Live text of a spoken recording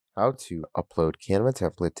how to upload Canva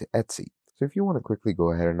template to Etsy. So if you want to quickly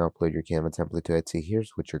go ahead and upload your Canva template to Etsy,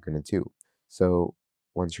 here's what you're going to do. So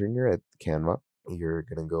once you're in your Canva, you're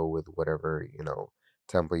going to go with whatever,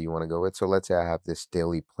 template you want to go with. So let's say I have this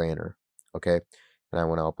daily planner, okay? And I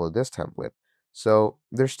want to upload this template. So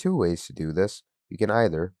there's two ways to do this. You can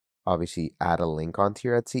either obviously add a link onto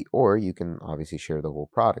your Etsy, or you can obviously share the whole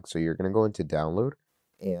product. So you're going to go into download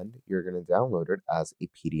and you're going to download it as a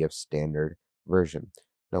PDF standard version.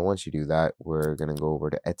 Now, once you do that, we're going to go over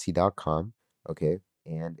to Etsy.com, okay?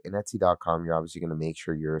 And in Etsy.com, you're obviously going to make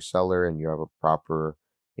sure you're a seller and you have a proper,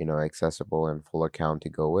 accessible and full account to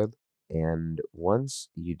go with. And once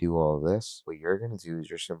you do all of this, what you're going to do is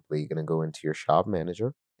you're simply going to go into your shop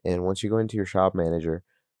manager. And once you go into your shop manager,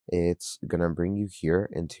 it's going to bring you here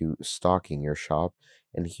into stocking your shop.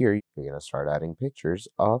 And here you're going to start adding pictures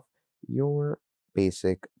of your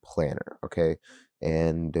basic planner, okay?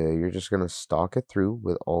 And you're just going to stock it through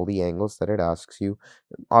with all the angles that it asks you.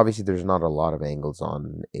 Obviously, there's not a lot of angles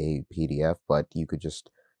on a PDF, but you could just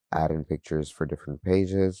add in pictures for different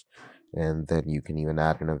pages, and then you can even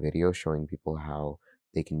add in a video showing people how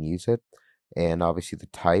they can use it. And obviously, the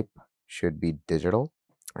type should be digital.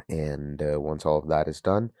 And once all of that is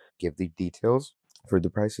done, give the details for the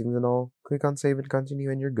pricing and all, click on save and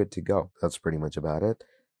continue, and you're good to go. That's pretty much about it.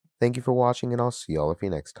 Thank you for watching, and I'll see all of you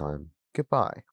next time. Goodbye.